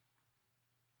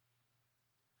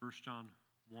First John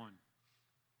 1.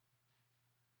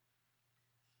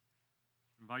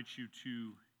 I invite you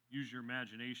to use your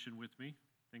imagination with me.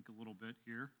 Think a little bit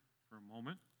here for a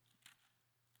moment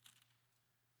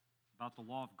about the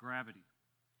law of gravity,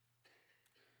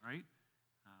 right?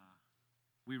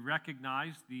 We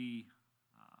recognize the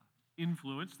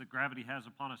influence that gravity has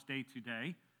upon us day to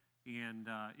day, and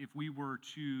if we were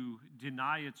to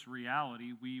deny its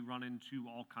reality, we run into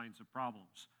all kinds of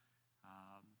problems.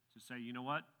 To say, you know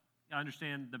what, I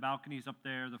understand the balcony's up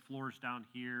there, the floor's down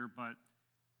here, but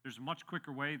there's a much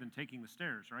quicker way than taking the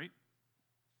stairs, right?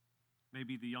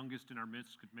 Maybe the youngest in our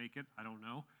midst could make it, I don't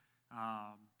know.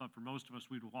 But for most of us,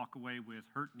 we'd walk away with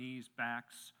hurt knees,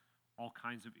 backs, all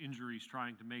kinds of injuries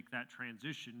trying to make that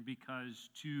transition, because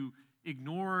to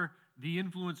ignore the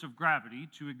influence of gravity,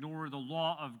 to ignore the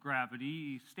law of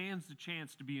gravity, stands the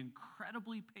chance to be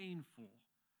incredibly painful.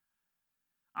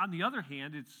 On the other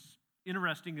hand, it's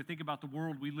interesting to think about the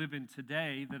world we live in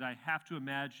today that I have to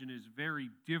imagine is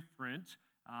very different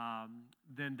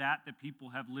than that people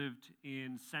have lived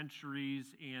in centuries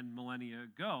and millennia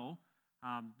ago,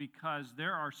 because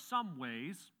there are some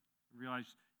ways, I realize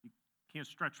you can't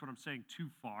stretch what I'm saying too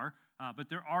far, but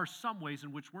there are some ways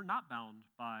in which we're not bound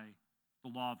by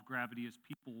the law of gravity as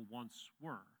people once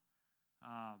were.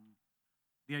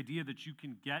 The idea that you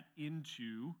can get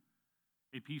into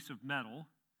a piece of metal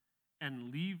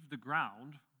and leave the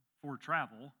ground for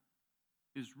travel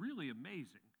is really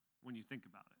amazing when you think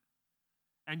about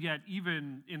it. And yet,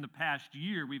 even in the past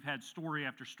year, we've had story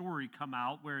after story come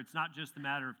out where it's not just a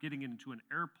matter of getting into an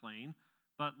airplane,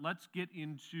 but let's get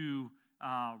into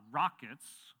rockets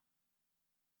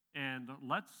and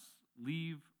let's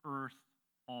leave Earth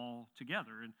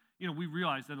altogether. And we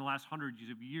realize that in the last 100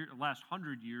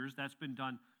 years, that's been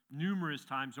done numerous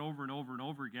times over and over and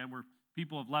over again, where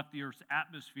people have left the Earth's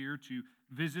atmosphere to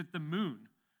visit the moon,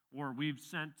 or we've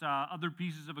sent other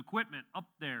pieces of equipment up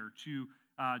there to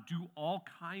do all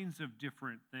kinds of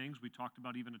different things. We talked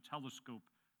about even a telescope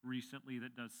recently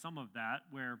that does some of that,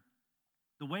 where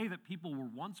the way that people were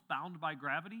once bound by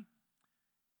gravity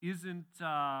isn't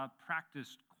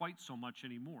practiced quite so much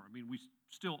anymore. I mean, we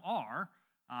still are,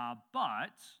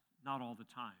 but not all the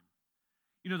time.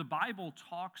 The Bible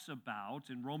talks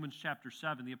about, in Romans chapter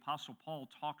 7, the Apostle Paul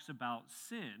talks about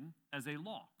sin as a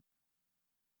law,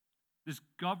 this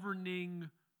governing,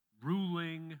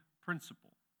 ruling principle.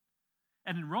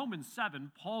 And in Romans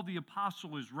 7, Paul the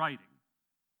Apostle is writing.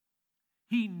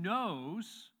 He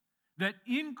knows that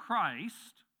in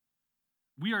Christ,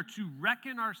 we are to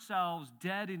reckon ourselves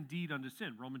dead indeed unto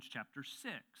sin, Romans chapter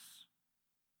 6.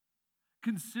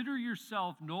 Consider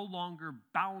yourself no longer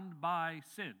bound by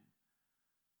sin.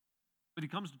 But he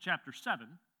comes to chapter 7,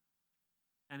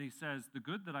 and he says, the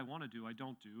good that I want to do, I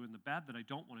don't do, and the bad that I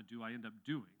don't want to do, I end up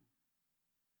doing.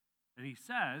 And he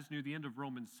says, near the end of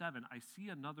Romans 7, I see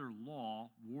another law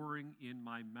warring in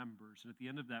my members. And at the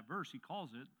end of that verse, he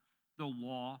calls it the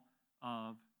law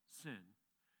of sin.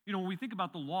 When we think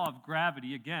about the law of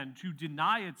gravity, again, to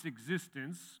deny its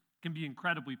existence can be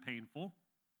incredibly painful.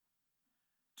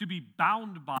 To be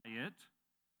bound by it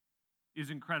is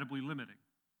incredibly limiting.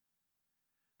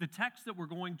 The text that we're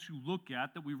going to look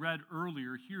at that we read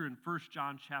earlier here in 1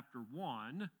 John chapter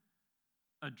 1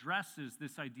 addresses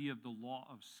this idea of the law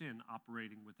of sin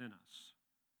operating within us.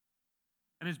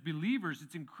 And as believers,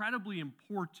 it's incredibly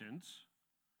important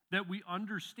that we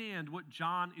understand what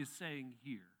John is saying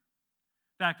here.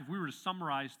 In fact, if we were to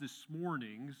summarize this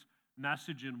morning's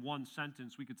message in one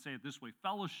sentence, we could say it this way: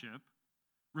 fellowship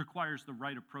requires the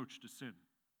right approach to sin.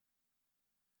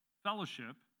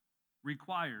 Fellowship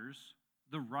requires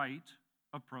the right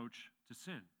approach to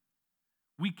sin.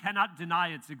 We cannot deny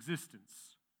its existence.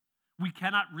 We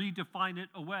cannot redefine it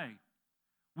away.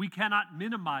 We cannot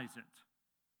minimize it.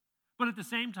 But at the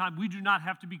same time, we do not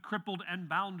have to be crippled and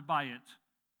bound by it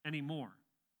anymore.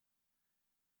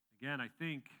 Again, I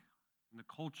think in the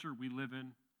culture we live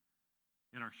in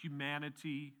our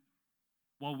humanity,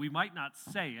 while we might not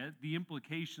say it, the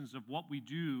implications of what we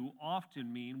do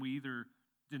often mean we either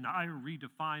deny or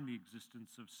redefine the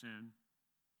existence of sin,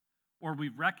 or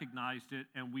we've recognized it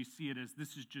and we see it as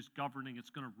this is just governing, it's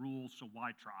going to rule, so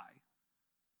why try?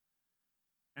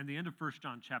 And the end of 1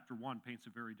 John chapter 1 paints a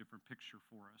very different picture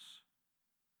for us.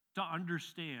 To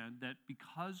understand that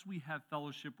because we have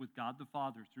fellowship with God the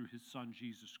Father through his Son,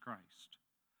 Jesus Christ,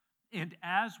 and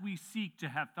as we seek to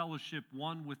have fellowship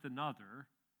one with another,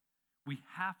 we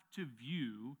have to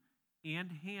view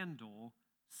and handle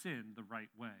sin the right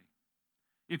way.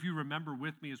 If you remember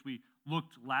with me as we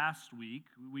looked last week,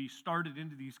 we started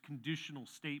into these conditional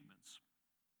statements.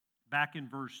 Back in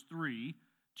verse 3,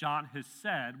 John has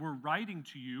said, we're writing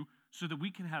to you so that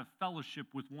we can have fellowship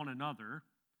with one another.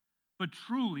 But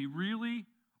truly, really,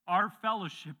 our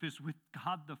fellowship is with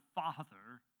God the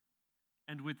Father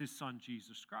and with his Son,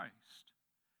 Jesus Christ.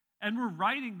 And we're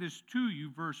writing this to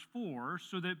you, verse 4,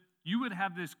 so that you would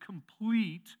have this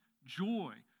complete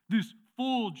joy, this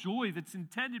full joy that's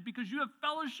intended because you have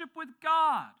fellowship with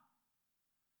God.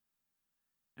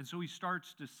 And so he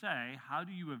starts to say, how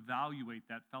do you evaluate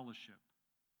that fellowship?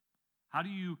 How do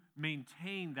you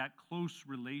maintain that close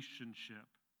relationship?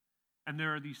 And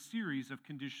there are these series of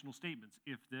conditional statements.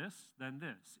 If this, then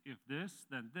this. If this,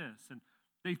 then this. And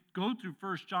they go through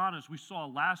 1 John, as we saw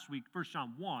last week, 1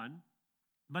 John 1,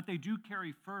 but they do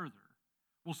carry further.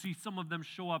 We'll see some of them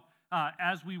show up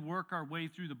as we work our way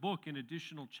through the book in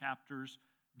additional chapters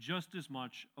just as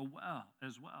much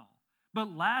as well.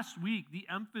 But last week, the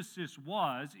emphasis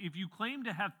was, if you claim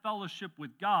to have fellowship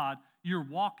with God, your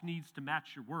walk needs to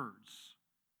match your words.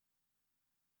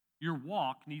 Your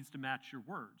walk needs to match your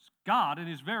words. God, in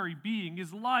his very being,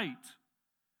 is light.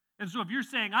 And so if you're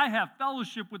saying, I have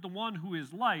fellowship with the one who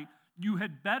is light, you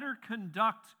had better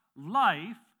conduct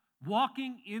life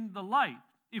walking in the light.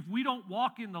 If we don't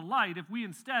walk in the light, if we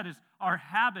instead, as our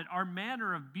habit, our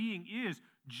manner of being is,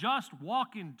 just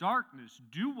walk in darkness,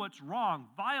 do what's wrong,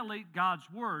 violate God's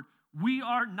word, we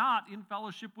are not in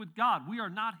fellowship with God. We are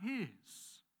not his.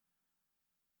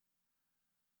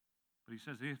 But he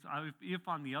says, if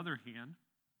on the other hand,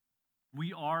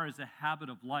 we are as a habit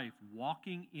of life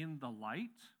walking in the light,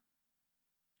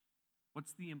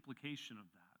 what's the implication of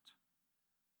that?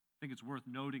 I think it's worth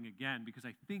noting again because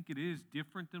I think it is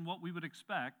different than what we would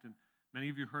expect. And many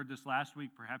of you heard this last week.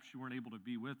 Perhaps you weren't able to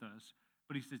be with us.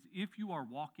 But he says, if you are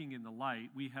walking in the light,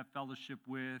 we have fellowship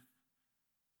with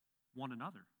one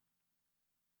another.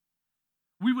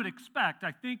 We would expect,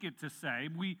 I think, it to say,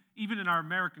 even in our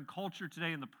American culture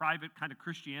today, in the private kind of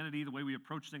Christianity, the way we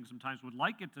approach things sometimes, would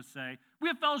like it to say, we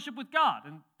have fellowship with God.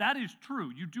 And that is true.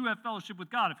 You do have fellowship with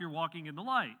God if you're walking in the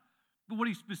light. But what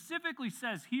he specifically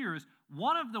says here is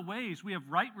one of the ways we have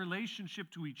right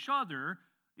relationship to each other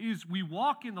is we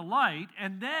walk in the light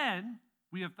and then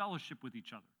we have fellowship with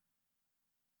each other.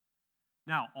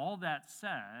 Now, all that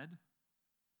said,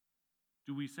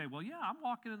 do we say, well, yeah, I'm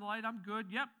walking in the light, I'm good,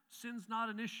 yep, sin's not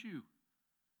an issue.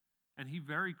 And he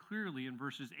very clearly in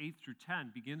verses 8 through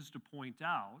 10 begins to point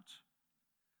out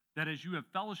that as you have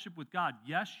fellowship with God,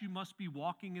 yes, you must be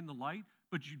walking in the light,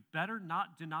 but you'd better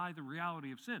not deny the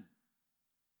reality of sin.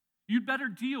 You'd better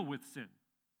deal with sin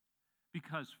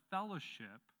because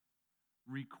fellowship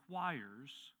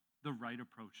requires the right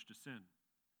approach to sin.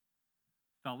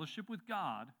 Fellowship with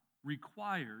God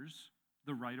requires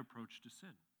the right approach to sin.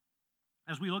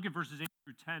 As we look at verses 8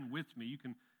 through 10 with me, you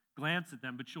can glance at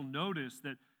them, but you'll notice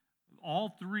that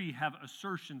all three have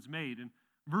assertions made. In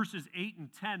verses 8 and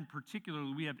 10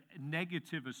 particularly, we have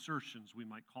negative assertions, we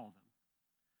might call them.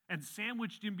 And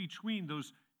sandwiched in between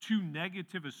those two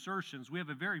negative assertions, we have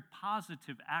a very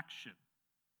positive action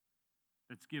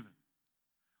that's given.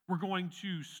 We're going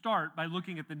to start by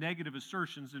looking at the negative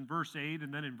assertions in verse 8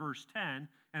 and then in verse 10,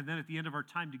 and then at the end of our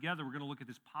time together, we're going to look at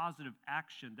this positive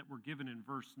action that we're given in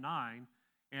verse 9,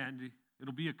 and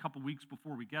it'll be a couple weeks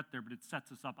before we get there, but it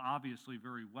sets us up obviously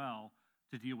very well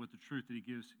to deal with the truth that he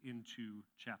gives into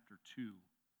chapter 2.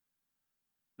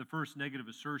 The first negative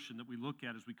assertion that we look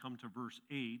at as we come to verse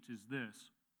 8 is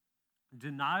this: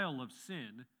 denial of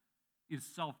sin is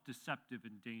self-deceptive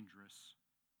and dangerous.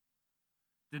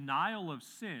 Denial of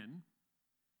sin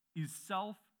is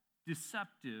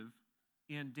self-deceptive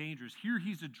and dangerous. Here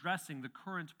he's addressing the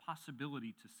current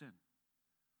possibility to sin.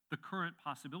 The current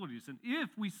possibility to sin. If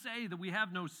we say that we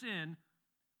have no sin,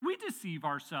 we deceive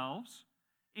ourselves,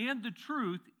 and the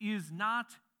truth is not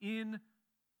in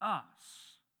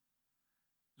us.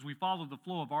 As we follow the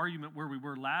flow of argument where we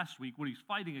were last week, what he's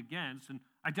fighting against, and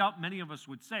I doubt many of us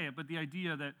would say it, but the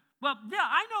idea that, well, yeah,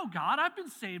 I know God. I've been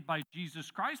saved by Jesus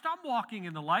Christ. I'm walking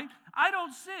in the light. I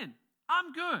don't sin.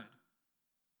 I'm good.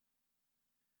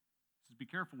 So be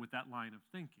careful with that line of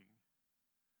thinking.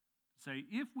 Say,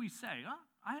 if we say,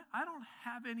 I don't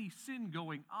have any sin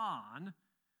going on,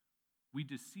 we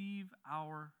deceive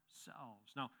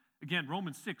ourselves. Now, again,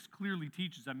 Romans 6 clearly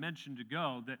teaches, I mentioned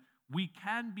ago, that we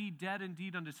can be dead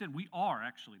indeed unto sin. We are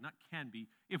actually, not can be.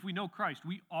 If we know Christ,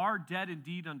 we are dead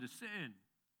indeed unto sin.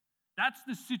 That's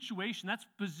the situation, that's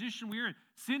the position we're in.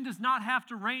 Sin does not have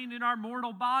to reign in our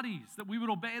mortal bodies, that we would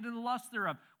obey it in the lust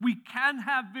thereof. We can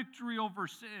have victory over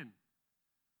sin.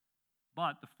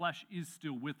 But the flesh is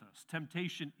still with us.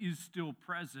 Temptation is still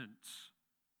present.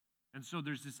 And so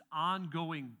there's this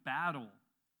ongoing battle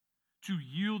to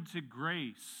yield to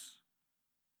grace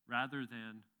rather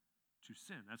than to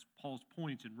sin. That's Paul's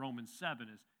point in Romans 7,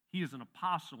 is he is an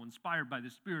apostle inspired by the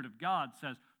Spirit of God,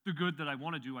 says, the good that I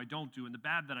want to do, I don't do, and the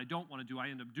bad that I don't want to do, I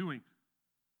end up doing.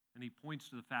 And he points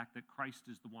to the fact that Christ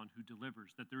is the one who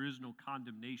delivers, that there is no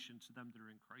condemnation to them that are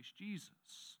in Christ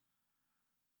Jesus.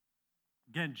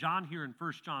 Again, John here in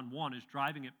 1 John 1 is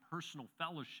driving at personal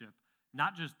fellowship,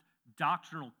 not just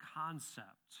doctrinal concept.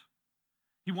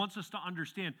 He wants us to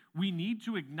understand we need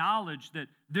to acknowledge that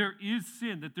there is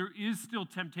sin, that there is still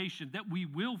temptation, that we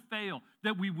will fail,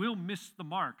 that we will miss the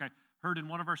mark. I heard in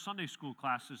one of our Sunday school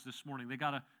classes this morning, they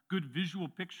got a good visual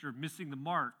picture of missing the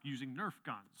mark using Nerf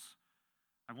guns.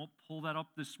 I won't pull that up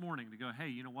this morning to go, hey,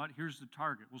 you know what? Here's the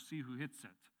target. We'll see who hits it.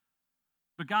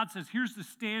 But God says, here's the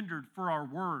standard for our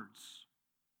words.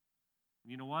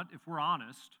 You know what? If we're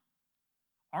honest,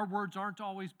 our words aren't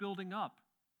always building up.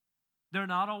 They're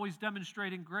not always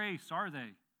demonstrating grace, are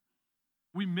they?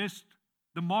 We missed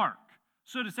the mark.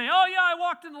 So to say, oh yeah, I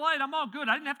walked in the light, I'm all good,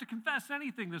 I didn't have to confess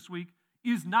anything this week,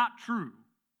 is not true.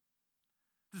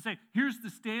 To say, here's the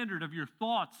standard of your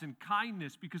thoughts and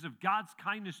kindness because of God's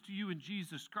kindness to you in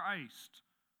Jesus Christ.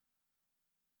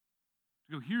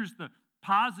 To go, here's the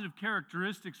positive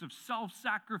characteristics of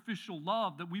self-sacrificial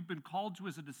love that we've been called to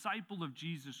as a disciple of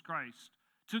Jesus Christ.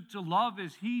 To love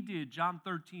as he did, John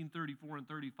 13, 34 and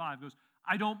 35 goes,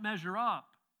 I don't measure up.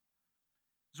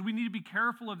 So we need to be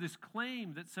careful of this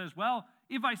claim that says, well,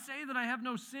 if I say that I have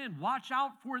no sin, watch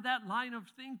out for that line of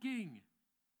thinking.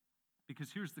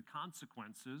 Because here's the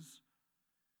consequences.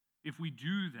 If we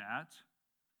do that,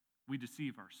 we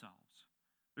deceive ourselves.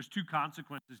 There's two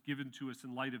consequences given to us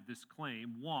in light of this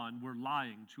claim. One, we're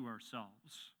lying to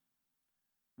ourselves.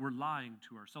 We're lying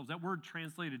to ourselves. That word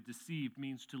translated deceived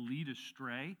means to lead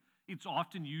astray. It's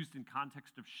often used in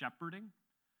context of shepherding.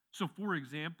 So, for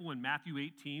example, in Matthew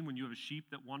 18, when you have a sheep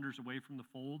that wanders away from the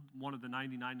fold, one of the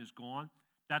 99 is gone,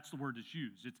 that's the word that's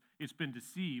used. It's been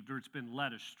deceived or it's been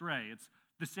led astray. It's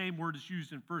the same word is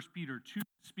used in 1 Peter 2,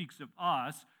 speaks of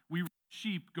us. We were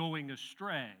sheep going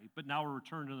astray, but now we're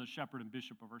returned to the shepherd and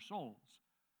bishop of our souls.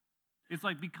 It's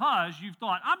like because you've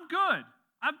thought, I'm good,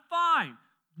 I'm fine.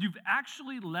 You've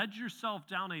actually led yourself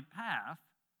down a path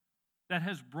that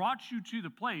has brought you to the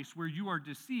place where you are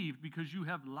deceived because you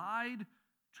have lied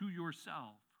to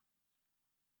yourself.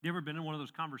 You ever been in one of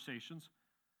those conversations?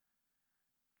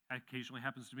 That occasionally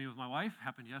happens to me with my wife,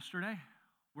 happened yesterday,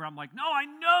 where I'm like, no, I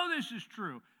know this is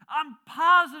true. I'm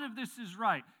positive this is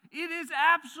right. It is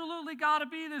absolutely got to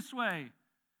be this way.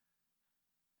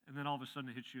 And then all of a sudden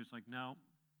it hits you, it's like, no.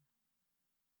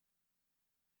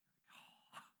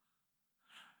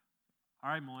 All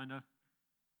right, Melinda,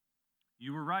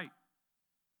 you were right.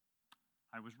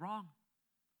 I was wrong.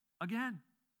 Again.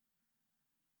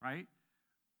 Right?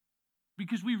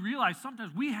 Because we realize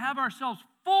sometimes we have ourselves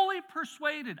fully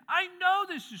persuaded. I know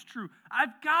this is true.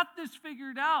 I've got this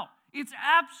figured out. It's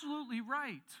absolutely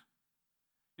right.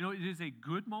 You know, it is a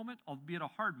good moment, albeit a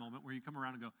hard moment, where you come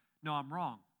around and go, no, I'm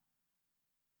wrong.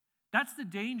 That's the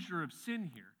danger of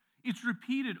sin here. It's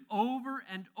repeated over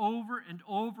and over and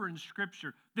over in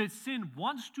Scripture that sin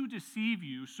wants to deceive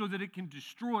you so that it can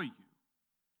destroy you.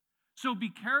 So be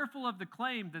careful of the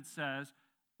claim that says,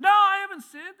 no, I haven't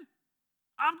sinned.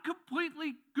 I'm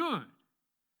completely good.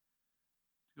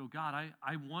 Go, God,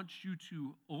 I want you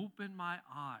to open my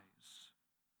eyes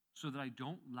so that I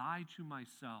don't lie to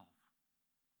myself.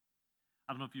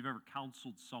 I don't know if you've ever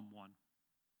counseled someone,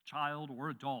 child or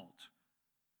adult,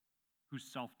 who's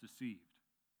self-deceived,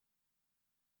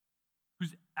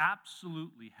 who's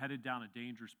absolutely headed down a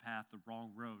dangerous path, the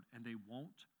wrong road, and they won't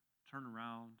turn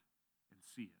around and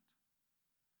see it.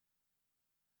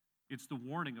 It's the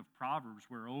warning of Proverbs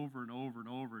where over and over and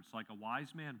over, it's like a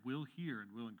wise man will hear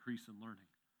and will increase in learning.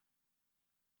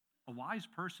 A wise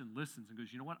person listens and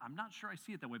goes, you know what, I'm not sure I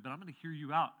see it that way, but I'm going to hear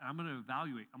you out, and I'm going to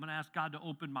evaluate. I'm going to ask God to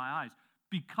open my eyes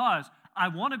because I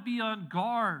want to be on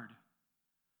guard.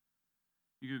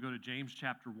 You could go to James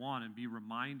chapter 1 and be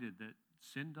reminded that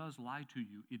sin does lie to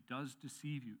you. It does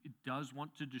deceive you. It does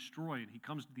want to destroy. And he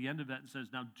comes to the end of that and says,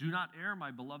 now do not err,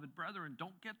 my beloved brethren.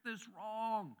 Don't get this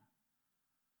wrong.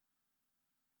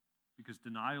 Because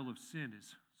denial of sin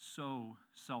is so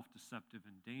self-deceptive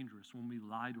and dangerous when we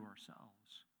lie to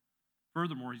ourselves.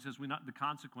 Furthermore, he says the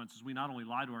consequences, we not only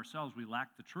lie to ourselves, we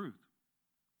lack the truth.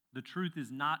 The truth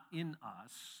is not in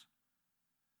us.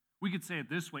 We could say it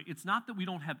this way. It's not that we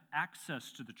don't have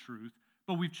access to the truth,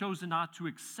 but we've chosen not to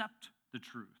accept the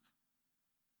truth.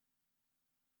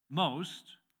 Most,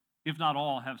 if not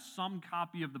all, have some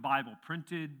copy of the Bible,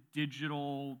 printed,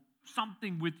 digital,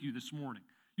 something with you this morning.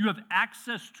 You have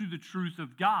access to the truth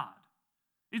of God.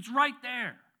 It's right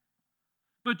there.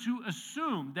 But to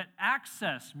assume that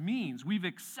access means we've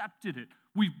accepted it,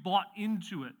 we've bought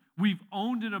into it, we've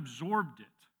owned and absorbed it,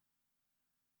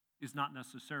 is not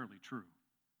necessarily true.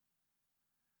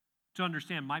 To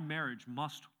understand, my marriage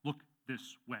must look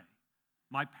this way.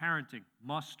 My parenting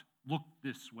must look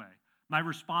this way. My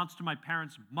response to my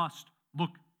parents must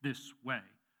look this way.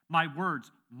 My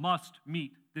words must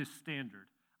meet this standard.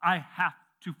 I have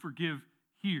to forgive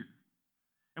here.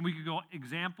 And we could go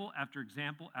example after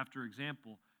example after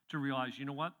example to realize, you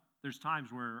know what? There's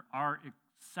times where our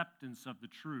acceptance of the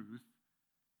truth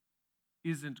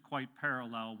isn't quite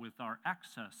parallel with our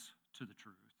access to the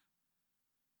truth.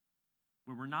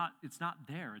 Where it's not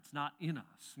there, it's not in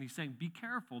us. And he's saying, be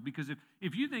careful, because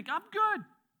if you think, I'm good,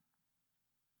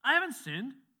 I haven't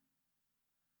sinned,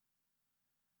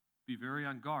 be very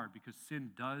on guard, because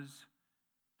sin does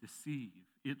deceive.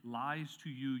 It lies to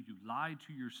you, you lie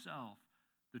to yourself.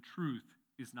 The truth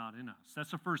is not in us.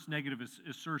 That's the first negative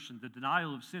assertion. The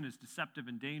denial of sin is deceptive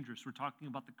and dangerous. We're talking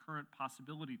about the current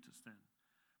possibility to sin.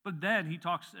 But then he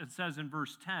talks and says in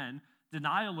verse 10,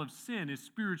 denial of sin is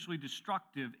spiritually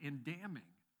destructive and damning.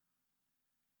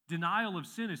 Denial of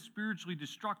sin is spiritually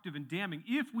destructive and damning.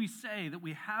 If we say that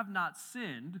we have not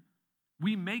sinned,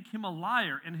 we make him a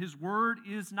liar, and his word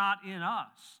is not in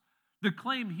us. The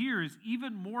claim here is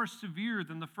even more severe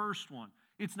than the first one.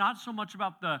 It's not so much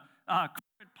about the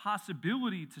current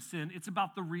possibility to sin, it's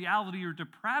about the reality or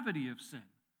depravity of sin.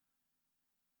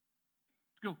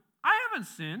 Go, I haven't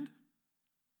sinned.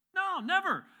 No,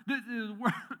 never. The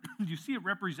word, you see it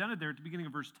represented there at the beginning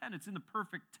of verse 10. It's in the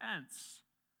perfect tense.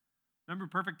 Remember,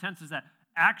 perfect tense is that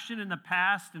action in the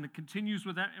past, and it continues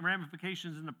with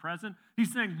ramifications in the present.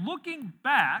 He's saying, looking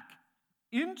back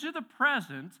into the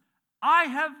present, I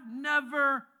have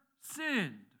never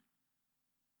sinned.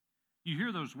 You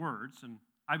hear those words, and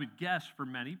I would guess for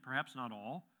many, perhaps not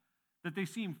all, that they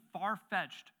seem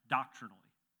far-fetched doctrinally.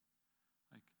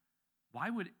 Like, why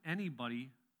would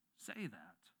anybody say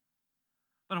that?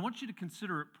 But I want you to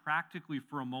consider it practically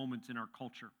for a moment in our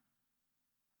culture.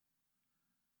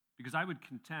 Because I would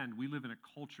contend we live in a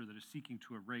culture that is seeking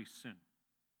to erase sin.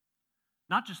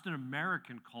 Not just an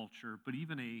American culture, but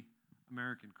even an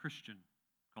American Christian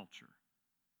culture.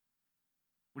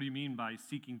 What do you mean by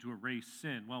seeking to erase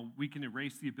sin? Well, we can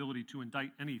erase the ability to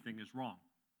indict anything as wrong.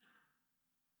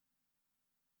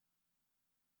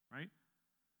 Right?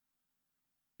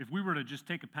 If we were to just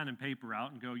take a pen and paper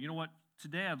out and go, you know what,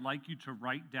 today I'd like you to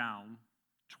write down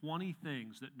 20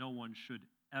 things that no one should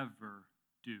ever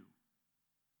do.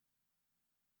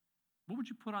 What would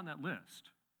you put on that list?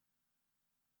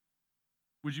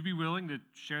 Would you be willing to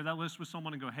share that list with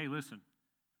someone and go, hey, listen,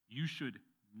 you should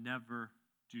never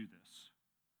do this?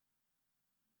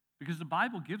 Because the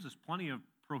Bible gives us plenty of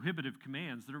prohibitive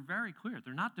commands that are very clear.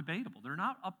 They're not debatable. They're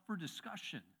not up for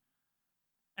discussion.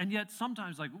 And yet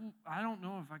sometimes, like, I don't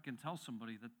know if I can tell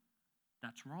somebody that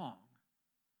that's wrong.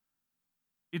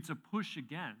 It's a push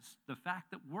against the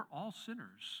fact that we're all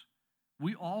sinners.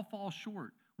 We all fall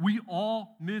short. We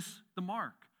all miss the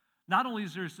mark. Not only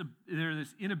is there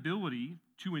this inability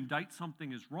to indict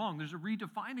something as wrong, there's a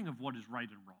redefining of what is right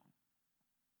and wrong.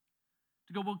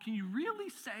 To go, well, can you really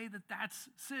say that that's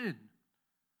sin?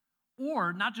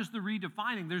 Or not just the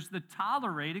redefining, there's the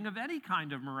tolerating of any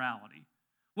kind of morality.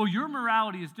 Well, your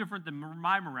morality is different than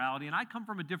my morality, and I come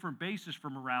from a different basis for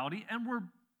morality, and we're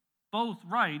both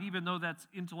right, even though that's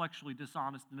intellectually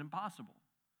dishonest and impossible.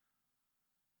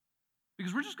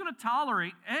 Because we're just going to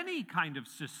tolerate any kind of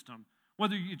system.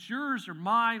 Whether it's yours or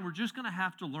mine, we're just going to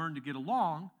have to learn to get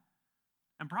along.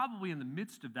 And probably in the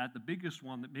midst of that, the biggest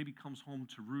one that maybe comes home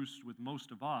to roost with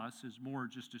most of us is more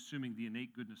just assuming the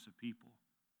innate goodness of people.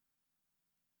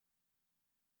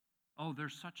 Oh, they're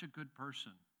such a good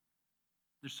person.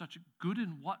 They're such a good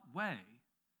in what way?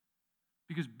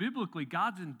 Because biblically,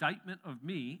 God's indictment of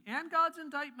me and God's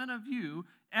indictment of you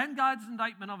and God's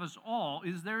indictment of us all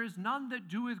is there is none that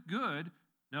doeth good.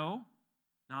 No,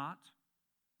 not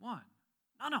one.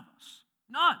 None of us.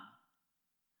 None.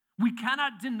 We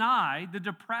cannot deny the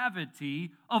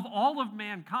depravity of all of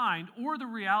mankind or the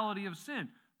reality of sin.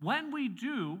 When we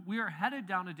do, we are headed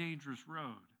down a dangerous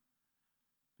road.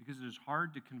 Because it is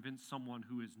hard to convince someone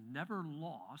who is never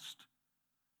lost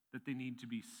that they need to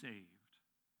be saved.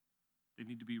 They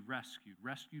need to be rescued.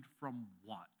 Rescued from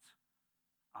what?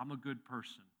 I'm a good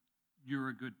person. You're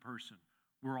a good person.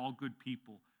 We're all good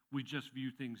people. We just view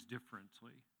things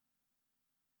differently.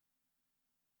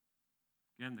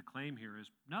 Again, the claim here is,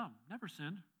 no, never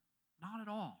sinned. Not at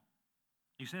all.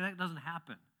 You say that doesn't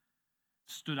happen.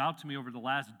 It stood out to me over the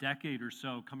last decade or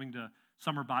so, coming to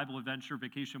summer Bible adventure,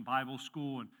 vacation Bible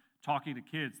school, and talking to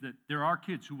kids, that there are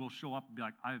kids who will show up and be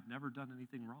like, I have never done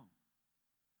anything wrong.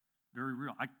 Very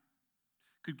real. I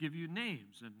could give you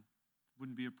names and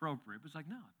wouldn't be appropriate. But it's like,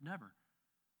 no, never.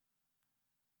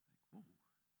 Whoa,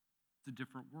 it's a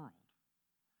different world.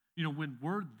 You know, when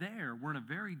we're there, we're in a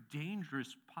very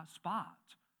dangerous spot.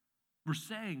 We're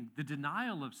saying the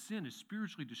denial of sin is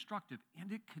spiritually destructive,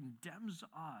 and it condemns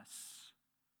us.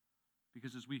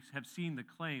 Because as we have seen the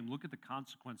claim, look at the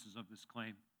consequences of this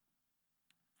claim.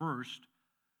 First,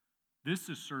 this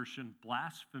assertion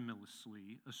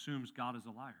blasphemously assumes God is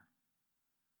a liar.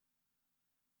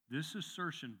 This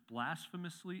assertion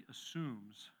blasphemously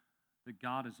assumes that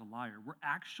God is a liar. We're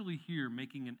actually here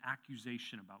making an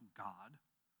accusation about God.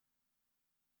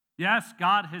 Yes,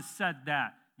 God has said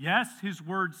that. Yes, his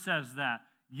word says that.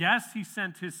 Yes, he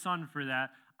sent his son for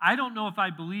that. I don't know if I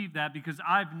believe that because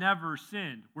I've never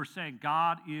sinned. We're saying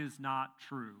God is not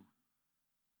true.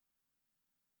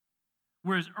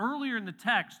 Whereas earlier in the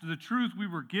text, the truth we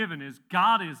were given is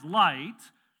God is light.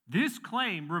 This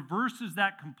claim reverses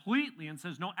that completely and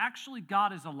says, no, actually,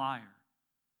 God is a liar.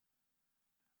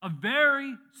 A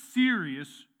very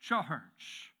serious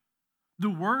charge. The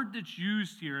word that's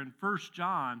used here in 1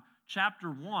 John chapter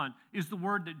 1 is the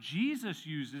word that Jesus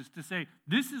uses to say,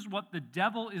 this is what the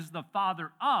devil is the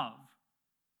father of.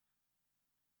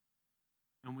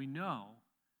 And we know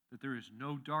that there is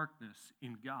no darkness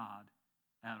in God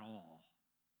at all.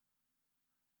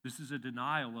 This is a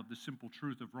denial of the simple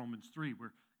truth of Romans 3,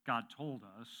 where God told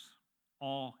us,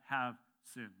 all have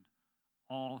sinned.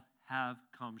 All have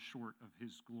come short of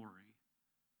his glory.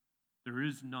 There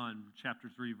is none, chapter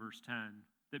 3, verse 10,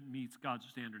 that meets God's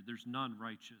standard. There's none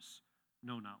righteous,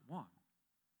 no, not one.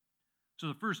 So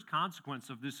the first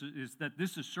consequence of this is that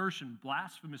this assertion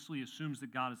blasphemously assumes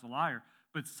that God is a liar.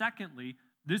 But secondly,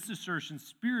 this assertion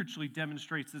spiritually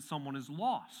demonstrates that someone is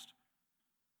lost.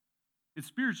 It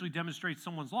spiritually demonstrates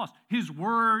someone's lost. His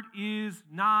word is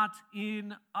not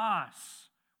in us.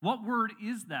 What word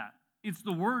is that? It's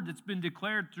the word that's been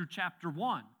declared through chapter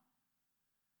 1.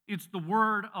 It's the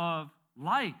word of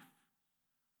life.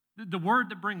 The word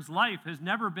that brings life has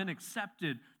never been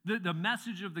accepted. The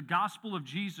message of the gospel of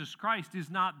Jesus Christ is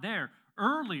not there.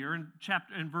 Earlier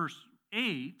in verse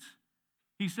 8,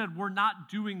 he said, we're not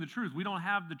doing the truth. We don't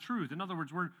have the truth. In other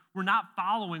words, we're not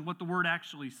following what the word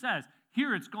actually says.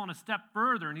 Here it's gone a step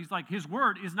further, and he's like, his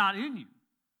word is not in you.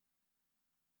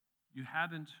 You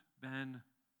haven't been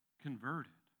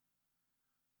converted.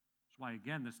 That's why,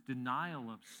 again, this denial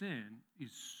of sin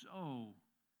is so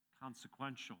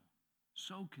consequential,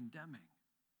 so condemning.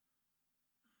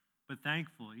 But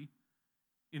thankfully,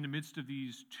 in the midst of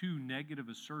these two negative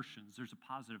assertions, there's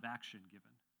a positive action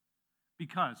given.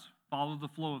 Because, follow the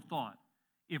flow of thought,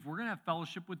 if we're going to have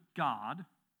fellowship with God,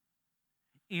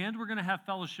 and we're going to have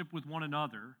fellowship with one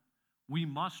another, we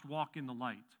must walk in the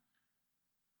light.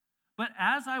 But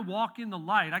as I walk in the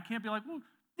light, I can't be like, well,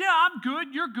 yeah, I'm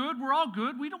good, you're good, we're all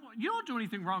good. You don't do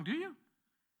anything wrong, do you?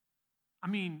 I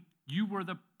mean, you were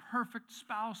the perfect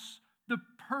spouse, the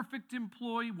perfect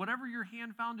employee, whatever your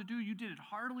hand found to do, you did it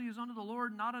heartily as unto the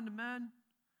Lord, not unto men.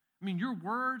 I mean, your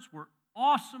words were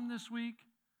awesome this week.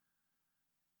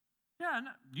 Yeah,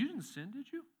 no, you didn't sin,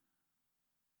 did you?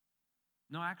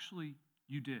 No, actually,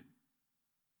 you did.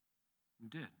 You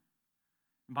did.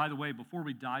 And by the way, before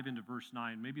we dive into verse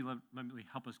 9, maybe let me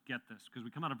help us get this, because we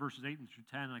come out of verses 8 through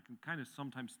 10, and I can kind of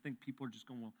sometimes think people are just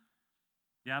going, well,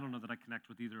 yeah, I don't know that I connect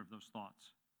with either of those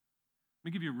thoughts. Let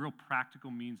me give you a real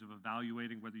practical means of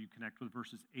evaluating whether you connect with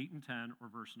verses 8 and 10 or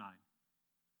verse 9.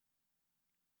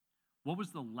 What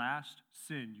was the last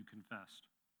sin you confessed?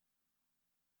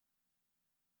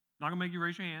 I'm not going to make you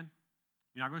raise your hand.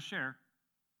 You're not going to share.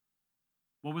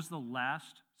 What was the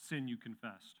last sin you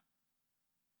confessed?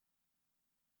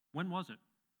 When was it?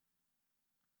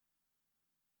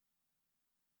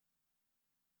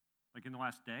 Like in the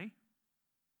last day?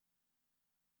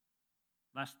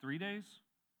 Last 3 days?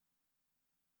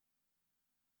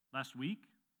 Last week?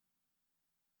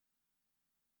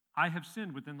 I have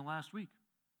sinned within the last week.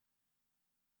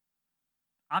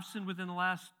 I've sinned within the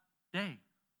last day.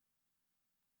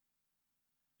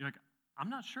 You're like, I'm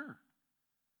not sure.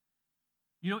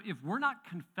 You know, if we're not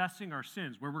confessing our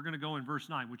sins, where we're going to go in verse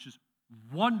 9, which is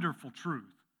wonderful truth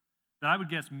that I would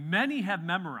guess many have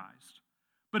memorized,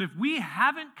 but if we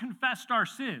haven't confessed our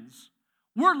sins,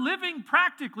 we're living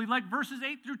practically like verses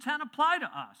 8 through 10 apply to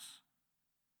us.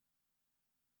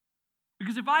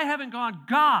 Because if I haven't gone,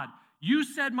 God, you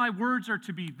said my words are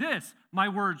to be this, my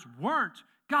words weren't,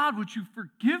 God, would you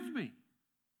forgive me?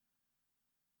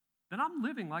 Then I'm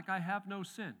living like I have no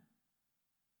sin.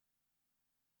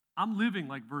 I'm living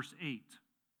like verse 8,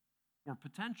 or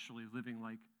potentially living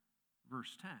like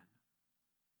verse 10.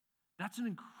 That's an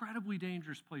incredibly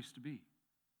dangerous place to be.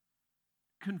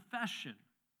 Confession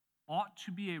ought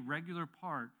to be a regular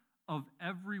part of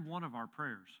every one of our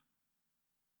prayers.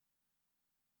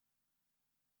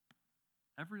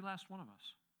 Every last one of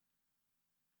us.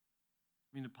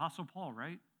 I mean, Apostle Paul,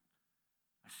 right?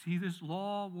 I see this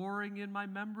law warring in my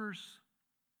members.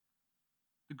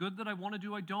 The good that I want to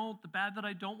do, I don't. The bad that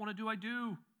I don't want to do, I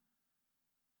do.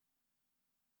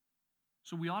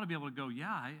 So we ought to be able to go, yeah,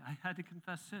 I had to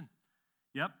confess sin.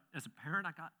 Yep, as a parent,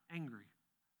 I got angry.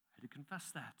 I had to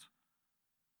confess that.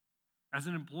 As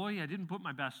an employee, I didn't put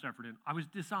my best effort in. I was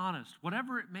dishonest,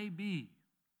 whatever it may be.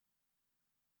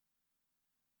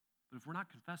 But if we're not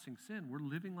confessing sin, we're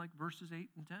living like verses 8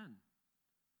 and 10.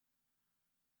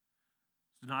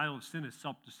 Denial of sin is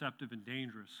self-deceptive and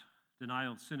dangerous.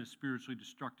 Denial of sin is spiritually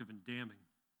destructive and damning.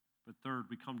 But third,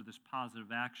 we come to this positive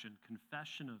action.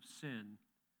 Confession of sin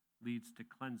leads to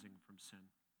cleansing from sin.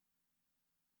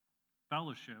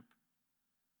 Fellowship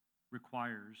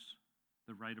requires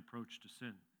the right approach to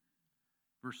sin.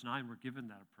 Verse 9, we're given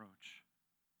that approach.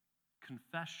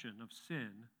 Confession of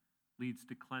sin leads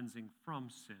to cleansing from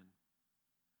sin.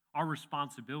 Our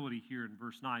responsibility here in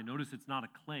verse 9, notice it's not a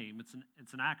claim,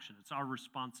 it's an action. It's our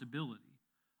responsibility.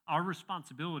 Our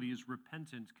responsibility is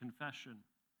repentant confession.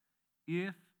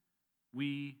 If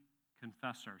we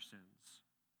confess our sins.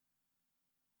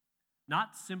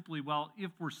 Not simply, well,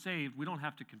 if we're saved, we don't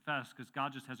have to confess because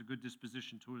God just has a good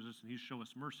disposition towards us and He'll show us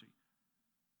mercy,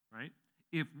 right?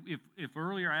 If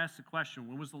earlier I asked the question,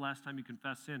 when was the last time you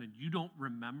confessed sin, and you don't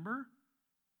remember,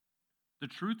 the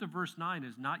truth of verse 9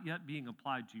 is not yet being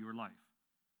applied to your life.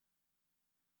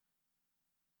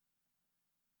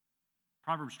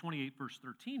 Proverbs 28, verse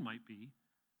 13 might be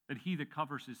that he that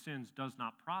covers his sins does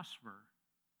not prosper,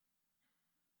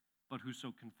 but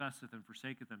whoso confesseth and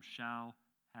forsaketh them shall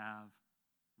have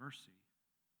mercy.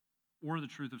 Or the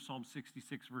truth of Psalm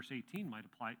 66, verse 18 might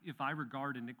apply. If I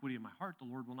regard iniquity in my heart, the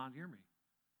Lord will not hear me.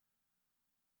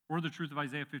 Or the truth of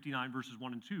Isaiah 59, verses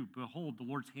 1 and 2. Behold, the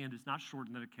Lord's hand is not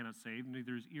shortened that it cannot save,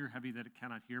 neither is ear heavy that it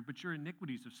cannot hear, but your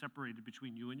iniquities have separated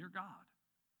between you and your God.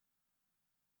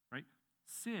 Right?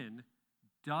 Sin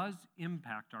does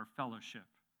impact our fellowship.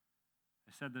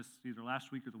 I said this either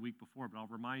last week or the week before, but I'll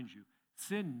remind you.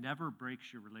 Sin never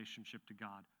breaks your relationship to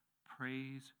God.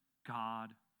 Praise God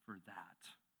for that.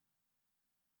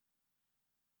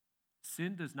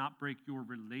 Sin does not break your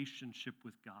relationship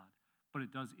with God, but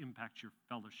it does impact your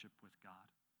fellowship with God.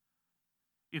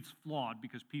 It's flawed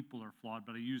because people are flawed,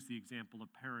 but I use the example of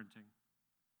parenting.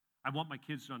 I want my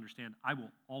kids to understand I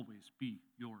will always be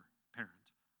your parent.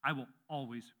 I will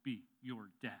always be your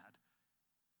dad.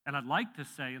 And I'd like to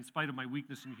say, in spite of my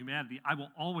weakness in humanity, I will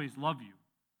always love you.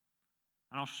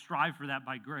 And I'll strive for that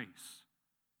by grace.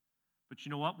 But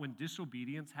you know what? When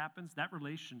disobedience happens, that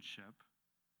relationship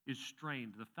is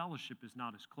strained. The fellowship is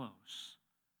not as close.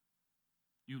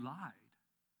 You lied.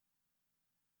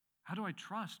 How do I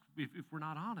trust if we're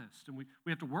not honest? And we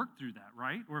have to work through that,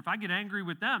 right? Or if I get angry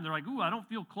with them, they're like, ooh, I don't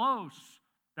feel close.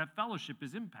 That fellowship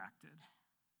is impacted.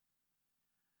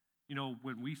 You know,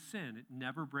 when we sin, it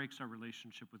never breaks our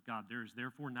relationship with God. There is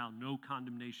therefore now no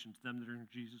condemnation to them that are in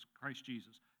Christ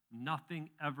Jesus. Nothing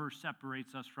ever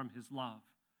separates us from His love.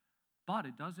 But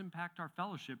it does impact our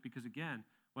fellowship because, again,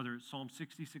 whether it's Psalm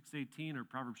 66:18 or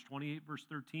Proverbs 28, verse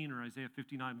 13, or Isaiah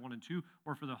 59, 1 and 2,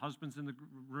 or for the husbands in the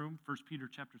room, 1 Peter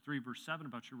chapter 3, verse 7,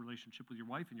 about your relationship with your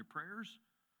wife and your prayers,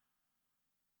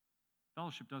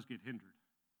 fellowship does get hindered.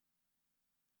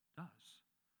 It does.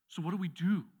 So what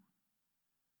do?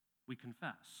 We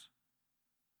confess.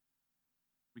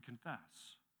 We confess.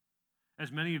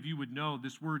 As many of you would know,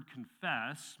 this word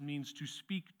confess means to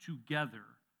speak together.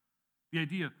 The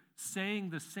idea of saying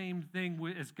the same thing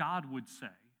as God would say.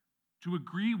 To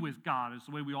agree with God is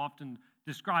the way we often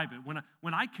describe it.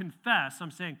 When I confess,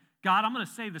 I'm saying, God, I'm going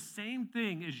to say the same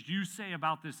thing as you say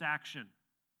about this action.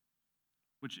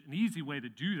 Which an easy way to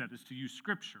do that is to use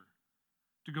Scripture.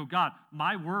 To go, God,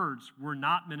 my words were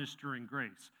not ministering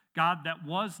grace. God, that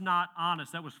was not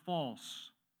honest. That was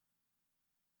false.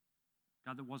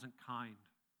 God, that wasn't kind.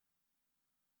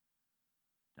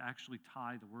 To actually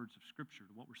tie the words of Scripture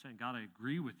to what we're saying. God, I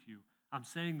agree with you. I'm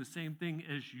saying the same thing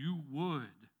as you would.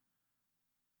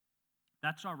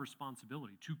 That's our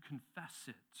responsibility, to confess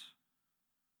it.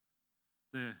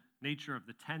 The nature of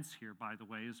the tense here, by the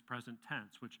way, is present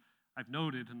tense, which I've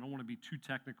noted, and I don't want to be too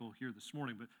technical here this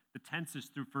morning, but the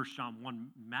tenses through 1 John 1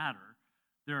 matter.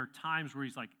 There are times where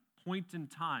he's like, point in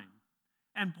time.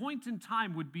 And point in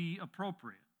time would be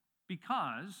appropriate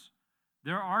because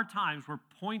there are times where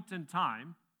point in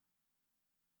time,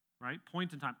 right?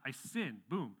 Point in time, I sinned,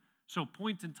 boom. So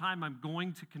point in time, I'm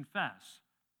going to confess.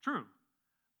 True.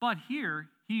 But here,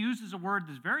 he uses a word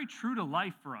that's very true to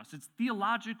life for us. It's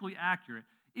theologically accurate.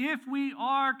 If we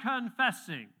are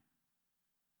confessing,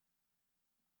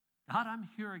 God, I'm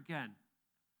here again.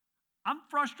 I'm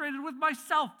frustrated with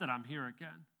myself that I'm here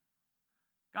again.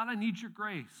 God, I need your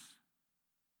grace.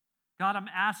 God, I'm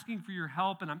asking for your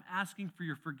help and I'm asking for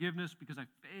your forgiveness because I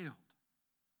failed.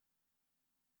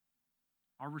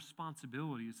 Our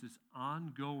responsibility is this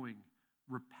ongoing,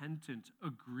 repentant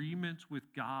agreement with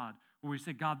God where we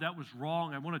say, God, that was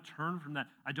wrong. I want to turn from that.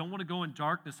 I don't want to go in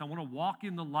darkness. I want to walk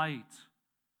in the light.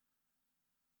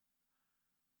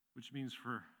 Which means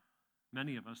for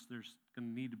many of us, there's going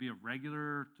to need to be a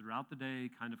regular, throughout the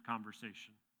day kind of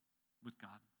conversation with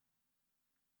God.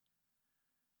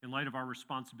 In light of our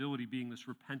responsibility being this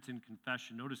repentant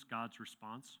confession, notice God's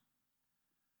response.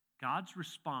 God's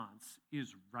response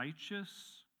is righteous,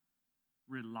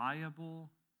 reliable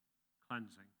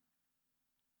cleansing.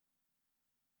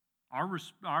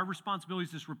 Our responsibility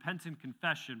is this repentant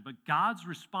confession, but God's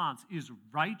response is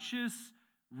righteous,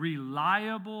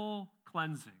 reliable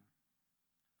cleansing.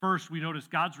 First, we notice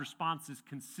God's response is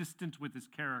consistent with his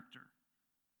character.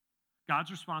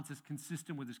 God's response is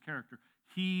consistent with his character.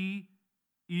 He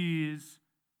is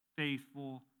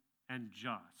faithful and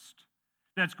just.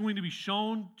 That's going to be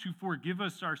shown to forgive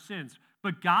us our sins.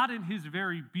 But God in his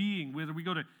very being, whether we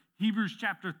go to Hebrews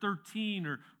chapter 13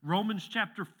 or Romans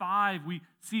chapter 5, we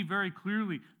see very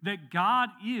clearly that God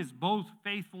is both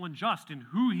faithful and just in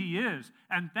who he is.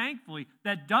 And thankfully,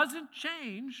 that doesn't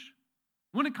change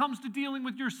when it comes to dealing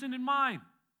with your sin and mine.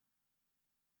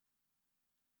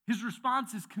 His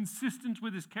response is consistent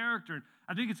with his character. And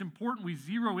I think it's important we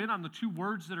zero in on the two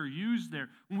words that are used there.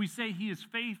 When we say he is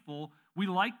faithful, we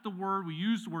like the word, we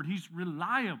use the word, he's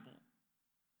reliable.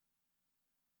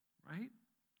 Right?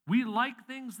 We like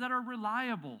things that are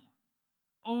reliable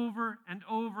over and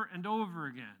over and over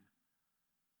again.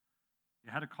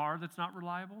 You had a car that's not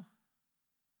reliable?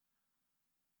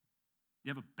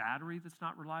 You have a battery that's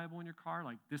not reliable in your car?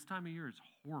 Like this time of year is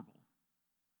horrible.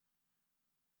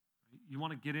 You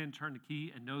want to get in, turn the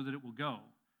key, and know that it will go.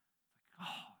 It's like,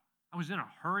 oh, I was in a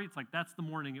hurry. It's like that's the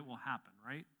morning it will happen,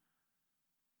 right?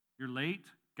 You're late,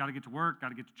 got to get to work, got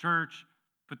to get to church,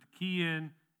 put the key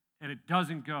in, and it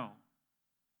doesn't go.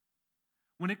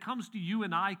 When it comes to you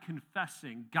and I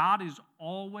confessing, God is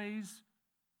always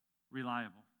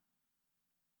reliable.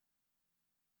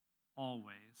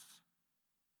 Always.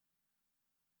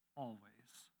 Always.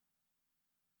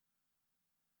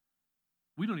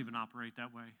 We don't even operate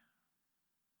that way.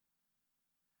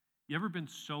 You ever been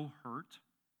so hurt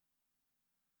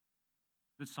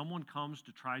that someone comes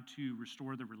to try to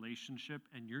restore the relationship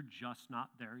and you're just not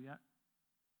there yet?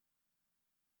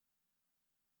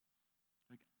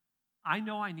 Like, I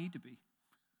know I need to be.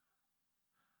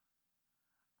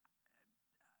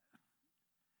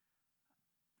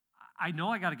 I know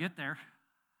I got to get there.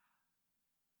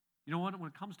 You know what? When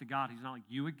it comes to God, he's not like,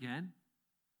 you again?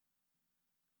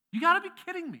 You got to be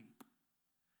kidding me.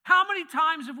 How many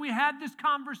times have we had this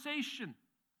conversation?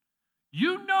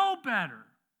 You know better.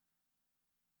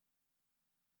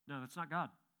 No, that's not God.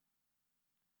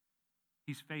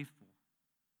 He's faithful.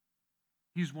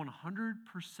 He's 100%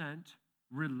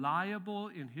 reliable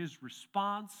in his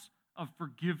response of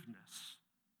forgiveness.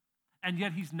 And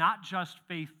yet he's not just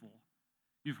faithful.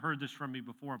 You've heard this from me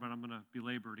before, but I'm going to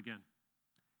belabor it again.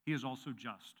 He is also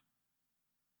just.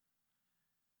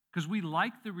 Because we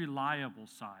like the reliable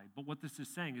side, but what this is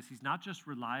saying is he's not just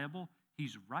reliable,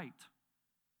 he's right.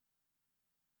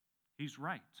 He's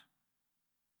right.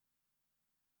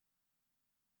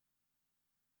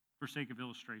 For sake of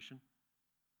illustration,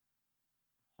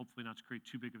 hopefully not to create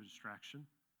too big of a distraction,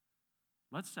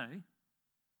 let's say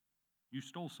you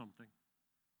stole something.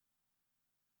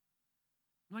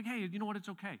 I'm like, hey, you know what? It's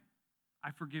okay.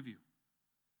 I forgive you.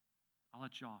 I'll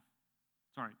let you off.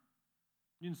 It's all right.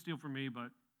 You didn't steal from me, but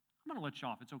I'm going to let you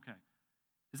off. It's okay.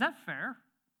 Is that fair?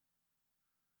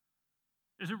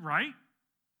 Is it right?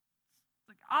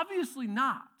 Like, obviously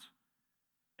not.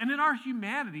 And in our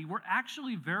humanity, we're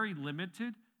actually very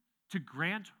limited to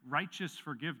grant righteous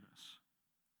forgiveness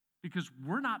because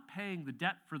we're not paying the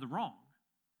debt for the wrong.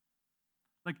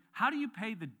 Like, how do you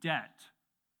pay the debt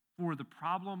for the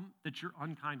problem that your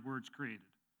unkind words created?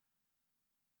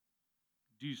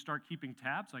 Do you start keeping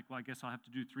tabs? Like, well, I guess I'll have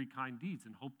to do 3 kind deeds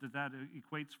and hope that that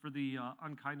equates for the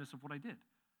unkindness of what I did.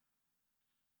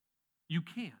 You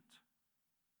can't.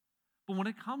 But when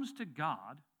it comes to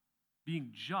God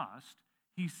being just,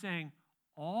 he's saying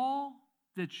all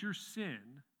that your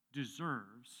sin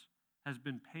deserves has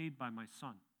been paid by my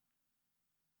son.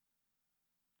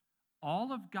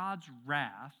 All of God's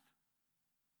wrath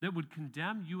that would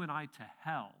condemn you and I to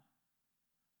hell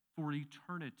for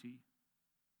eternity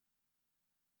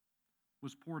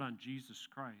was poured on Jesus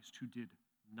Christ, who did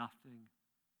nothing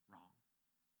wrong.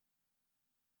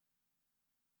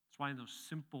 That's why in those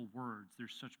simple words,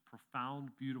 there's such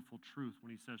profound, beautiful truth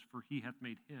when he says, "For he hath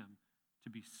made him to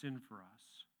be sin for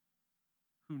us,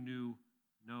 who knew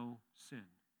no sin,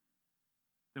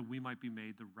 that we might be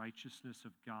made the righteousness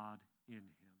of God in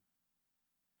him."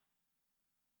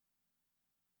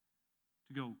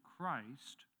 To go,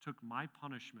 Christ took my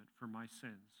punishment for my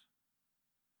sins,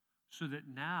 so that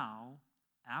now,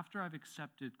 after I've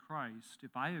accepted Christ,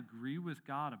 if I agree with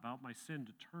God about my sin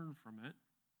to turn from it,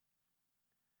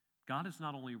 God is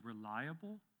not only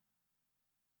reliable,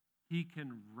 he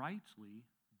can rightly,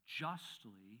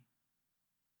 justly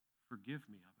forgive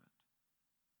me of it.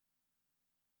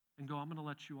 And go, I'm going to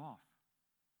let you off.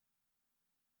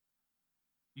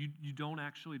 You don't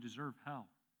actually deserve hell.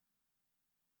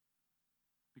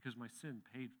 Because my son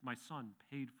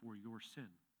paid for your sin.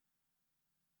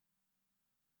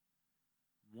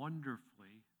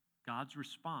 Wonderfully, God's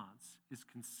response is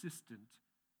consistent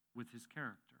with his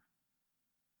character.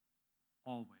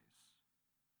 Always.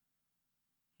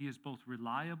 He is both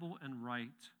reliable and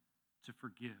right to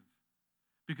forgive.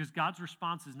 Because God's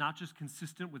response is not just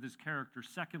consistent with his character.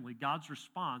 Secondly, God's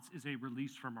response is a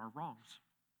release from our wrongs.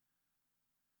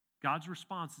 God's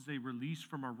response is a release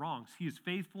from our wrongs. He is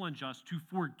faithful and just to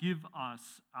forgive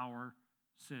us our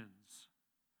sins.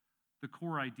 The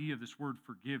core idea of this word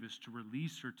forgive is to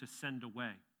release or to send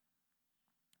away.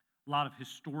 A lot of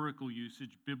historical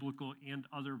usage, biblical and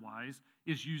otherwise,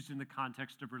 is used in the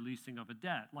context of releasing of a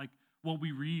debt, like what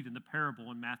we read in the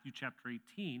parable in Matthew chapter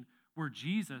 18, where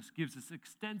Jesus gives us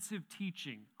extensive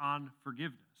teaching on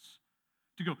forgiveness.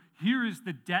 To go, here is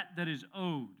the debt that is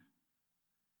owed,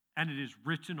 and it is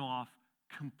written off,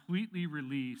 completely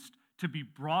released, to be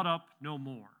brought up no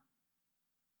more.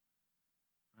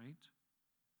 Right?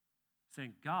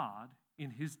 Saying God,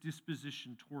 in his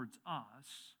disposition towards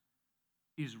us,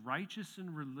 is righteous and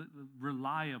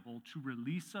reliable to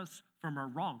release us from our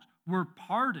wrongs. We're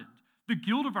pardoned. The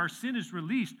guilt of our sin is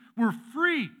released. We're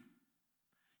free.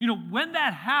 You know, when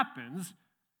that happens,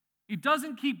 it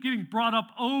doesn't keep getting brought up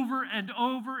over and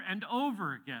over and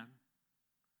over again.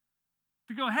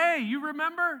 To go, hey, you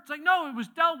remember? It's like, no, it was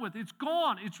dealt with. It's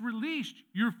gone. It's released.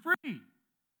 You're free.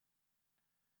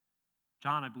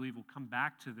 John, I believe, will come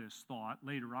back to this thought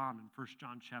later on in 1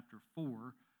 John chapter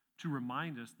 4 to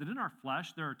remind us that in our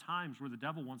flesh, there are times where the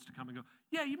devil wants to come and go,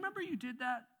 yeah, you remember you did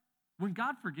that? When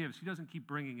God forgives, he doesn't keep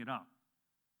bringing it up.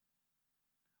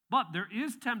 But there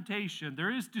is temptation,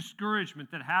 there is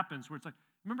discouragement that happens where it's like,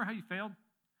 remember how you failed?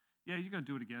 Yeah, you're going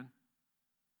to do it again.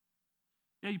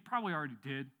 Yeah, you probably already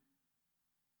did.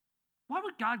 Why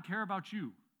would God care about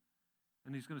you?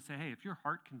 And he's going to say, hey, if your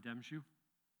heart condemns you,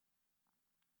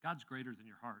 God's greater than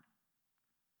your heart.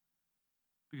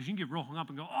 Because you can get real hung up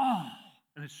and go, oh,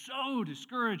 and it's so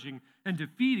discouraging and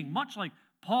defeating, much like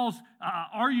Paul's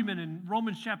argument in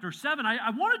Romans chapter 7. I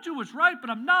want to do what's right, but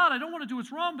I'm not. I don't want to do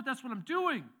what's wrong, but that's what I'm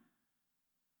doing.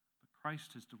 But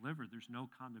Christ has delivered. There's no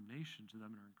condemnation to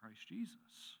them that are in Christ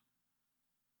Jesus.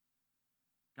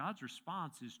 God's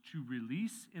response is to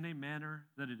release in a manner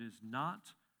that it is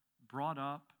not brought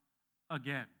up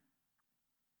again.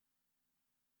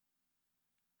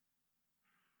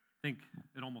 I think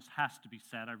it almost has to be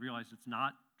said. I realize it's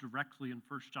not directly in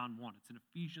 1 John 1. It's in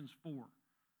Ephesians 4,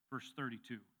 verse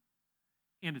 32.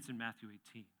 And it's in Matthew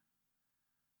 18.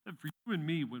 That for you and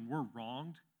me, when we're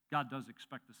wronged, God does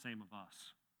expect the same of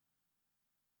us.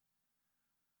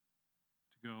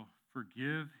 To go,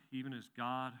 forgive even as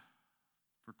God,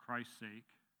 for Christ's sake,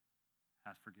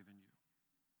 hath forgiven you.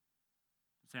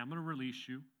 To say, I'm going to release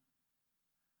you.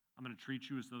 I'm going to treat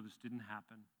you as though this didn't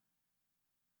happen.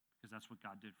 Because that's what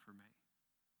God did for me.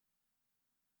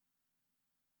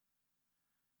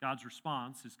 God's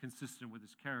response is consistent with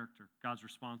his character. God's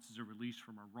response is a release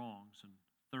from our wrongs. And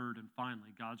third and finally,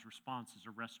 God's response is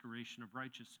a restoration of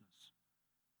righteousness.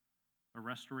 A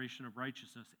restoration of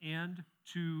righteousness and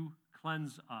to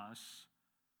cleanse us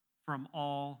from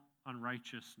all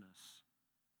unrighteousness.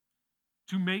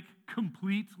 To make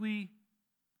completely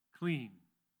clean.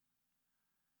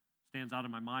 Stands out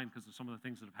in my mind because of some of the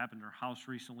things that have happened in our house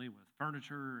recently with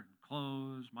furniture and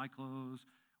clothes, my clothes,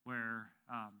 where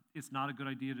it's not a good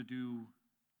idea to do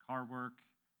car work,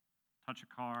 touch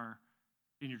a car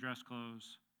in your dress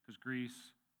clothes, because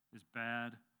grease is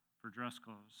bad for dress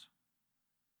clothes,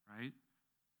 right?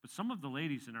 But some of the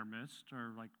ladies in our midst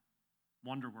are like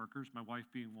wonder workers, my wife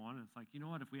being one, and it's like, you know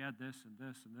what, if we add this and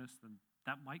this and this, then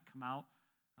that might come out.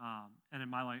 And in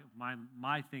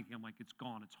my thinking, I'm like, it's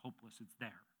gone, it's hopeless, it's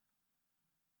there.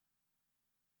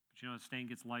 But you know, the stain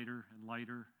gets lighter and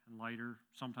lighter and lighter,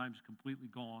 sometimes completely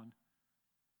gone.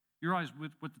 You realize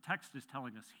what the text is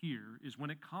telling us here is when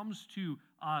it comes to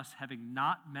us having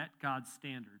not met God's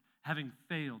standard, having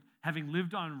failed, having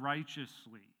lived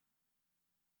unrighteously.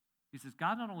 He says,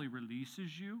 God not only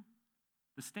releases you,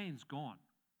 the stain's gone.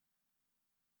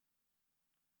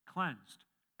 Cleansed,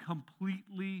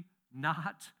 completely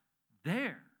not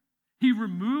there. He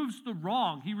removes the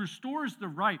wrong. He restores the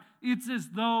right. It's as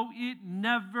though it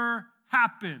never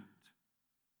happened.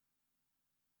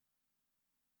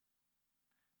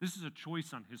 This is a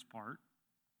choice on his part.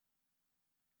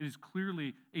 It is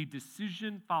clearly a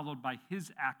decision followed by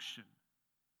his action,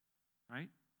 right?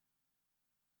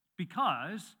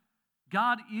 Because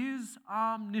God is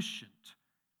omniscient.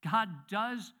 God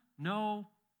does know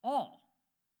all,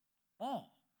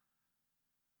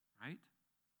 right?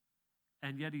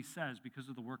 And yet he says, because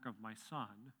of the work of my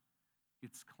Son,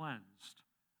 it's cleansed.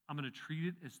 I'm going to treat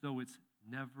it as though it's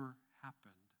never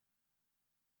happened.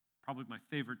 Probably my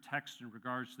favorite text in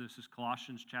regards to this is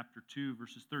Colossians chapter 2,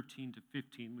 verses 13 to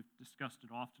 15. We've discussed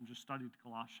it often, just studied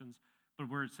Colossians, but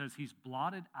where it says he's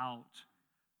blotted out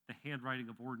the handwriting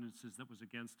of ordinances that was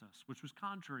against us, which was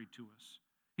contrary to us.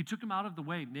 He took him out of the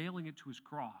way, nailing it to his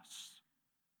cross,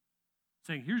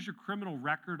 saying, here's your criminal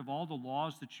record of all the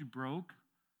laws that you broke,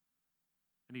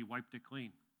 and he wiped it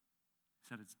clean. He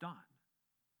said, it's done.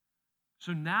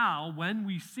 So now, when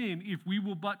we sin, if we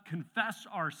will but confess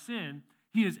our sin,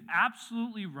 he is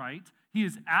absolutely right. He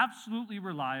is absolutely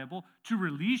reliable to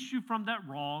release you from that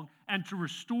wrong and to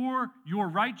restore your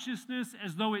righteousness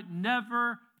as though it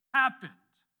never happened,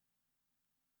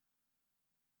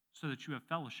 so that you have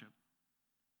fellowship.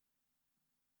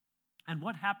 And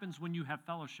what happens when you have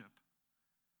fellowship?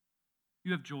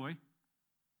 You have joy.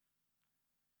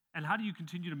 And how do you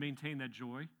continue to maintain that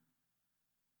joy?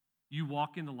 You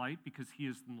walk in the light because he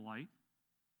is in the light.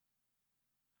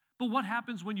 But what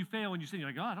happens when you fail and you sin? You're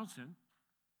like, oh, I don't sin.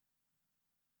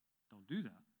 Don't do that.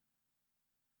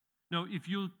 No, if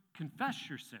you confess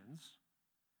your sins,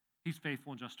 he's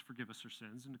faithful and just to forgive us our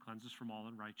sins and to cleanse us from all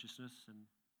unrighteousness, and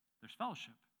there's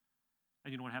fellowship.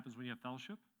 And you know what happens when you have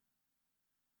fellowship?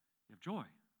 You have joy.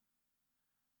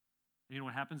 And you know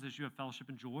what happens as you have fellowship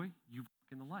and joy? You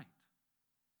walk in the light.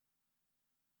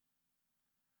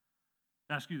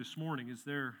 I ask you this morning, is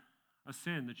there a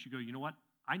sin that you go, you know what?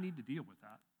 I need to deal with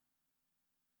that.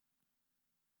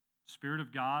 Spirit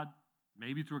of God,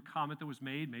 maybe through a comment that was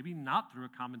made, maybe not through a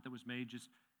comment that was made, just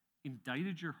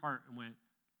indicted your heart and went,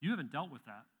 you haven't dealt with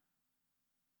that.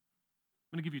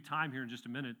 I'm going to give you time here in just a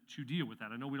minute to deal with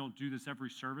that. I know we don't do this every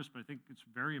service, but I think it's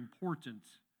very important.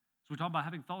 So we talk about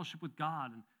having fellowship with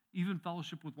God and even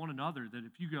fellowship with one another, that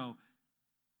if you go,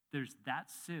 there's that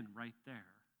sin right there.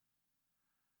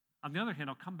 On the other hand,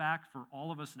 I'll come back for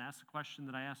all of us and ask the question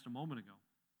that I asked a moment ago.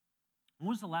 When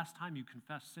was the last time you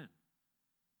confessed sin?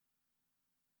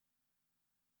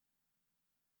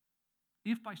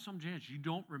 If by some chance you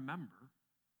don't remember,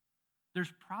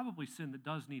 there's probably sin that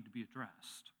does need to be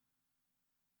addressed.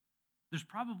 There's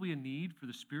probably a need for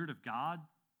the Spirit of God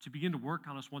to begin to work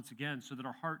on us once again so that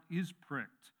our heart is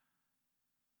pricked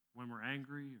when we're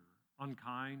angry or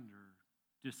unkind or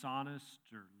dishonest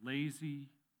or lazy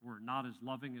or not as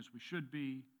loving as we should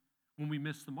be, when we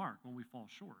miss the mark, when we fall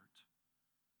short.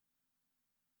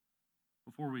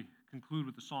 Before we conclude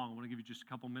with the song, I want to give you just a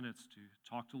couple minutes to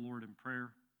talk to the Lord in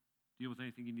prayer, deal with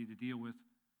anything you need to deal with,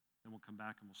 and we'll come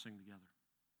back and we'll sing together.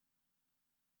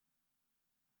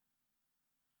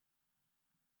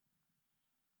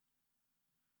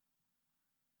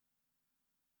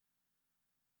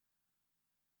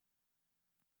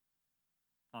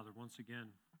 Father, once again,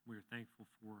 we are thankful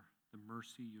for the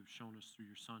mercy you have shown us through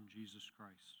your Son, Jesus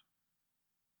Christ,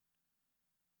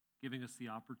 giving us the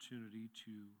opportunity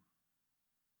to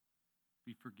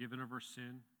be forgiven of our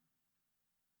sin,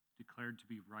 declared to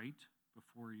be right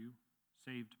before you,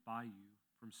 saved by you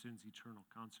from sin's eternal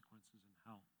consequences in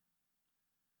hell.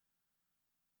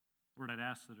 Lord, I'd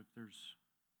ask that if there's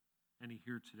any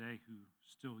here today who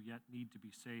still yet need to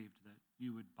be saved, that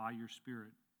you would, by your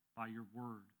Spirit, by your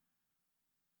word,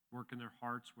 work in their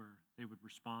hearts where they would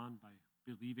respond by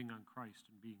believing on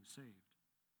Christ and being saved.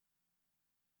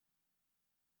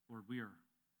 Lord, we are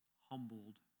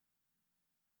humbled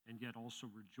and yet also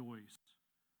rejoice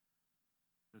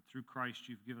that through Christ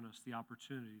you've given us the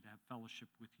opportunity to have fellowship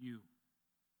with you.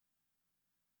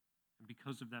 And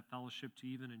because of that fellowship, to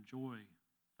even enjoy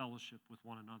fellowship with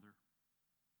one another.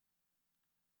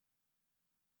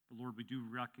 But Lord, we do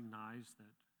recognize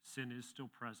that sin is still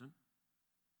present.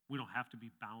 We don't have to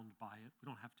be bound by it. We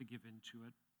don't have to give into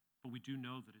it. But we do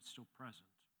know that it's still present.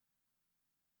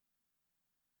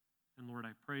 And Lord,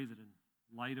 I pray that in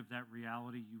light of that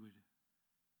reality, you would,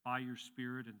 by your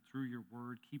Spirit and through your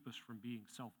word, keep us from being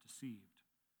self-deceived.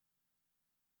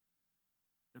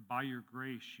 That by your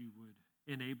grace, you would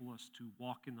enable us to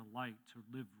walk in the light, to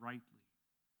live rightly.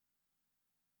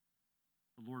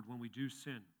 But Lord, when we do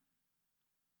sin,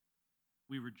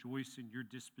 we rejoice in your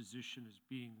disposition as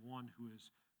being one who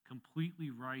is completely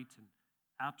right and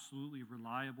absolutely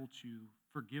reliable to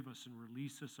forgive us and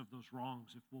release us of those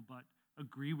wrongs if we'll but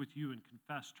agree with you and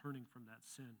confess turning from that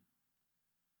sin.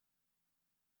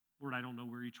 Lord, I don't know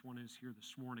where each one is here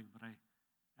this morning, but I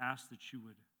ask that you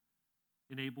would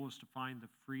enable us to find the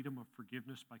freedom of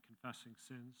forgiveness by confessing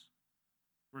sins.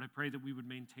 Lord, I pray that we would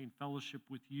maintain fellowship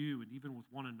with you and even with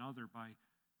one another by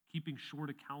keeping short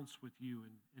accounts with you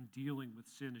and dealing with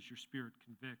sin as your Spirit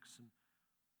convicts. And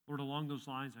Lord, along those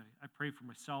lines, I pray for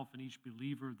myself and each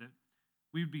believer that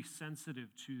we would be sensitive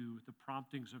to the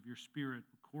promptings of your Spirit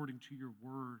according to your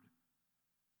word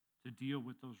to deal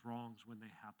with those wrongs when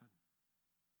they happen.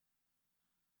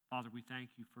 Father, we thank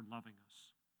you for loving us.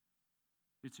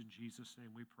 It's in Jesus'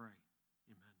 name we pray.